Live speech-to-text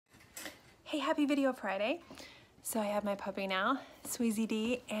Hey, happy Video Friday. So I have my puppy now, Swayze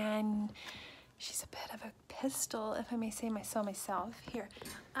D, and she's a bit of a pistol, if I may say so myself. Here,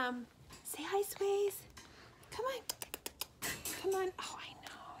 say hi, Swayze. Come on. Come on. Oh, I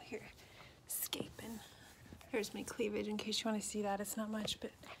know. Here, escaping. Here's my cleavage in case you want to see that. It's not much,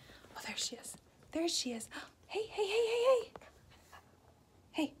 but oh, there she is. There she is. Hey, hey, hey, hey, hey.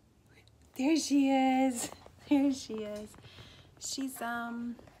 Hey, there she is. There she is. She's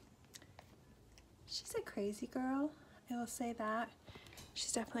a crazy girl. I will say that.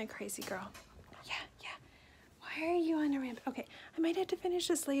 She's definitely a crazy girl. Yeah, yeah. Why are you on a ramp? Okay, I might have to finish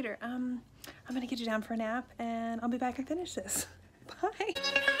this later. I'm gonna get you down for a nap and I'll be back and finish this. Bye.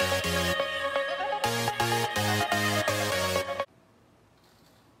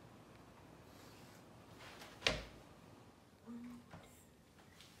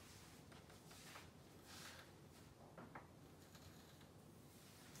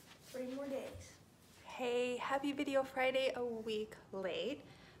 3 more days. Hey, happy Video Friday, a week late.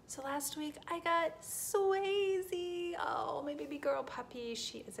 So last week I got Swayze. Oh, my baby girl puppy.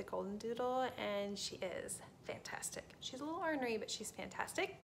 She is a golden doodle and she is fantastic. She's a little ornery, but she's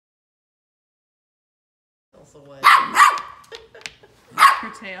fantastic. Also what?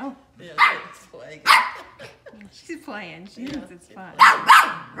 Her tail? Yeah, it's playing. She's playing. She thinks it's fun.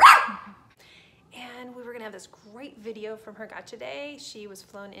 And we were gonna have this great video from her gotcha day. She was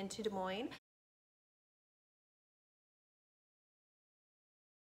flown into Des Moines.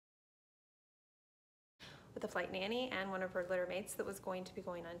 With a flight nanny and one of her litter mates that was going to be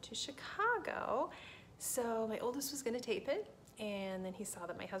going on to Chicago. So my oldest was gonna tape it, and then he saw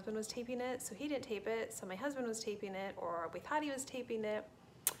that my husband was taping it, so he didn't tape it, so my husband was taping it, or we thought he was taping it,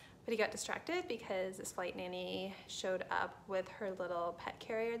 but he got distracted because this flight nanny showed up with her little pet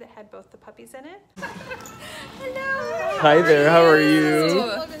carrier that had both the puppies in it. Hello! Hi there, how are you?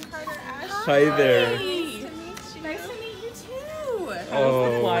 Hi there. Nice to meet you too!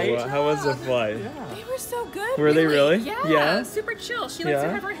 Oh, how was the flight? They were so good. Were they really? Yeah, super chill. She likes to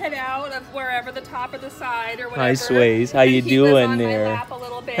have her head out of wherever, the top or the side or whatever. Hi Swayze, how you doing there?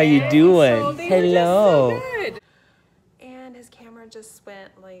 How you doing? So they hello. were just so good. And his camera just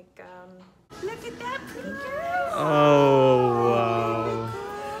went like, look at that pretty girl. Oh, wow.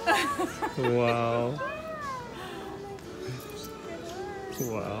 Wow.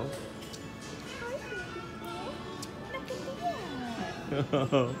 Wow.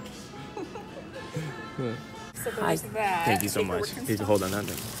 So there's that. Thank you so much. Please hold on that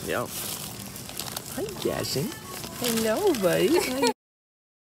thing. Yep. Hi, Jackson. Hello, buddy.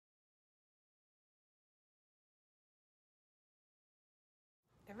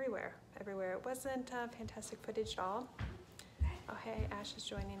 Everywhere, everywhere. It wasn't fantastic footage at all. Oh, hey, Ash is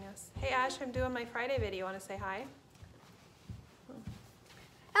joining us. Hey, Ash, I'm doing my Friday video. Want to say hi?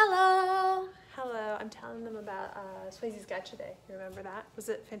 Hello! Hello, I'm telling them about Swayze's Gotcha Day. You remember that? Was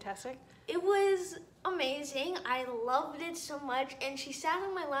it fantastic? It was amazing. I loved it so much, and she sat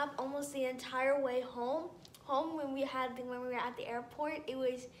on my lap almost the entire way home. When we were at the airport, it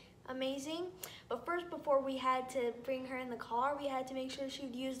was amazing. But first, before we had to bring her in the car, we had to make sure she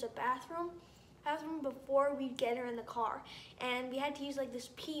would use the bathroom before we get her in the car, and we had to use like this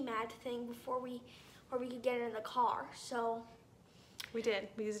pee mat thing before we could get her in the car. So we did.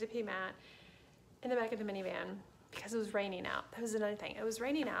 We used a pee mat in the back of the minivan because it was raining out. That was another thing. It was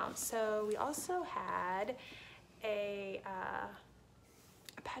raining out, so we also had a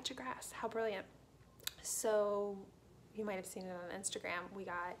patch of grass. How brilliant. So you might have seen it on Instagram. We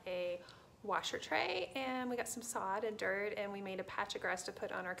got a washer tray and we got some sod and dirt, and we made a patch of grass to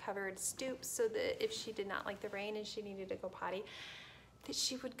put on our covered stoop so that if she did not like the rain and she needed to go potty, that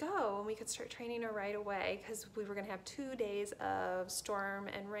she would go and we could start training her right away, because we were going to have 2 days of storm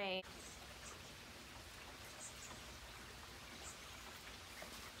and rain.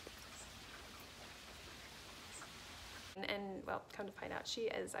 And well, come to find out, she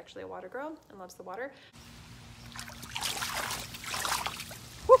is actually a water girl and loves the water.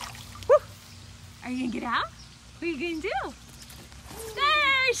 Woo, woo. Are you gonna get out? What are you gonna do?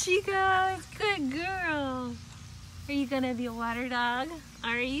 There she goes, good girl. Are you gonna be a water dog?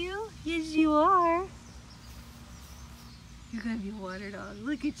 Are you? Yes, you are. You're gonna be a water dog.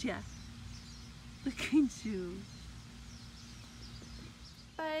 Look at ya. Look at you.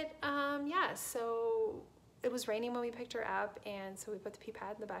 But yeah, so it was raining when we picked her up, and so we put the pee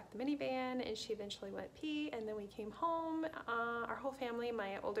pad in the back of the minivan, and she eventually went pee, and then we came home. Our whole family,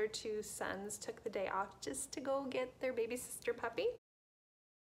 my older 2 sons, took the day off just to go get their baby sister puppy.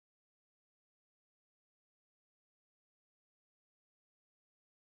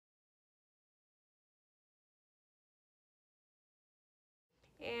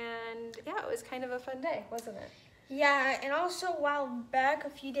 And yeah, yeah, it was kind of a fun day, wasn't it? Yeah, and also a while back, a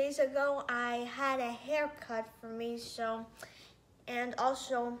few days ago, I had a haircut for me, so, and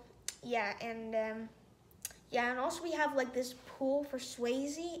also, yeah, and also we have like this pool for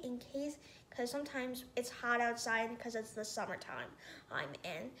Swayze in case, because sometimes it's hot outside because it's the summertime I'm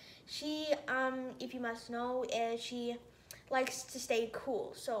in. She, if you must know, she likes to stay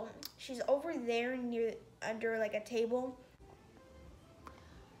cool, so she's over there under like a table.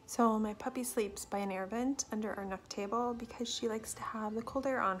 So my puppy sleeps by an air vent under our nook table because she likes to have the cold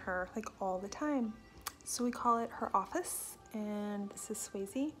air on her like all the time. So we call it her office, and this is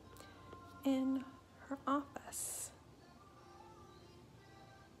Swayze in her office.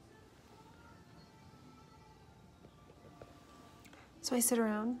 So I sit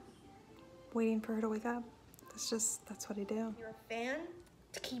around waiting for her to wake up. That's what I do. You're a fan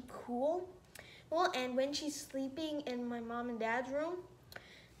to keep cool. Well, and when she's sleeping in my mom and dad's room,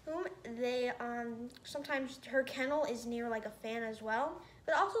 they sometimes her kennel is near like a fan as well,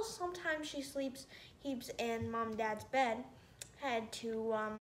 but also sometimes she sleeps in mom and dad's bed. Had to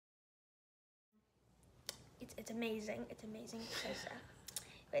it's amazing. It's amazing because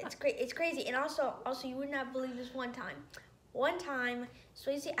it's great. It's crazy. And also you would not believe this one time. One time,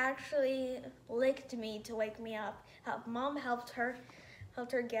 Swayze actually licked me to wake me up. Mom helped her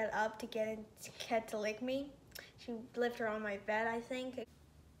get up to get to lick me. She left her on my bed, I think.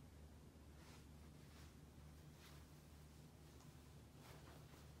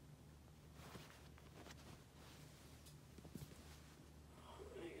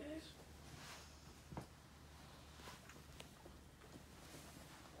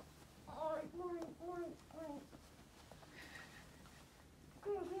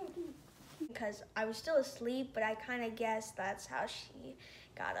 Because I was still asleep, but I kind of guessed that's how she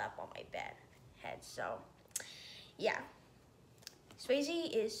got up on my head. So, yeah.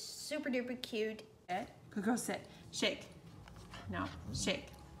 Swayze is super duper cute. Good girl, sit. Shake. No, shake.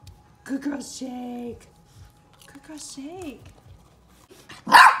 Good girl, shake. Good girl, shake.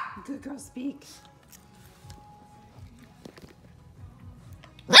 Good girl, speak.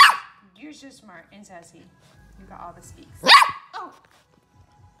 You're so smart and sassy. You got all the speaks. Oh!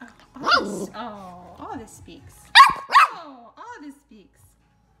 All this speaks. Oh, all this speaks.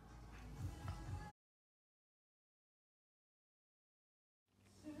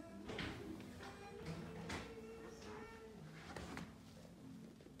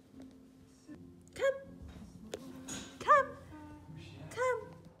 Come. Come. Come.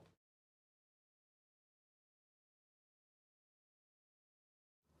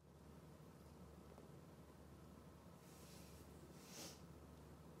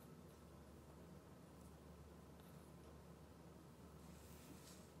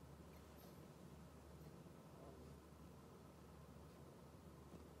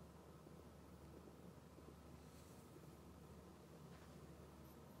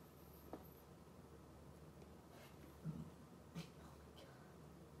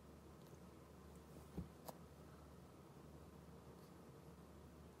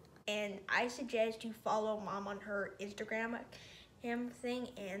 And I suggest you follow mom on her Instagram thing,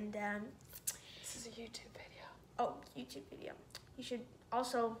 and This is a YouTube video. oh, YouTube video. You should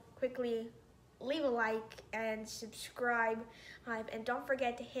also quickly leave a like and subscribe, and don't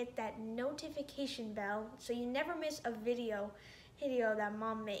forget to hit that notification bell so you never miss a video that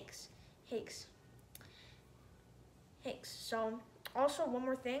mom makes. So also one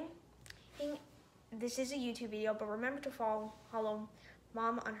more thing, this is a YouTube video, but remember to follow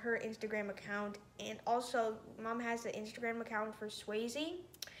mom on her Instagram account, and also mom has the Instagram account for Swayze,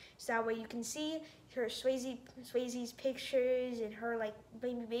 so that way you can see her Swayze's pictures, and her, like,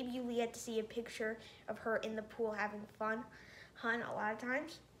 maybe you get to see a picture of her in the pool having fun a lot of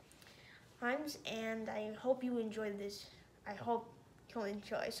times, and I hope you enjoyed this. I hope you'll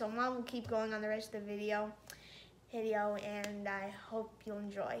enjoy. So mom will keep going on the rest of the video, and I hope you'll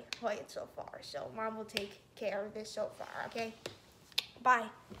enjoy it so far. So mom will take care of this so far, okay? Bye.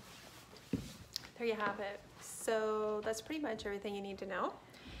 There you have it. So that's pretty much everything you need to know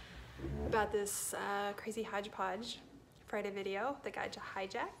about this crazy hodgepodge Friday video, the guide to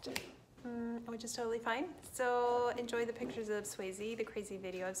Hijacked, which is totally fine. So enjoy the pictures of Swayze, the crazy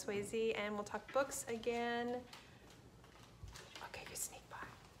video of Swayze, and we'll talk books again. Okay, you sneak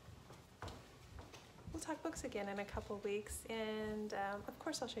by. We'll talk books again in a couple weeks, and of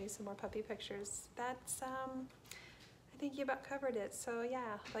course I'll show you some more puppy pictures. That's I think you about covered it. So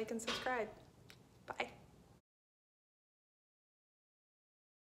yeah, like and subscribe. Bye.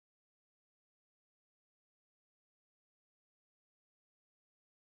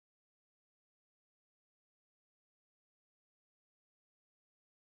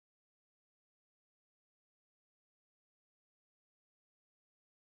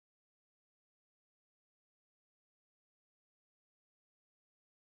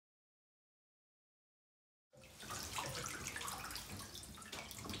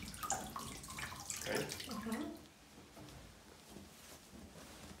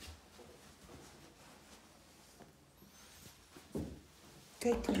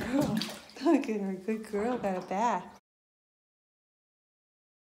 Good girl. Look at her, good girl, got a bath.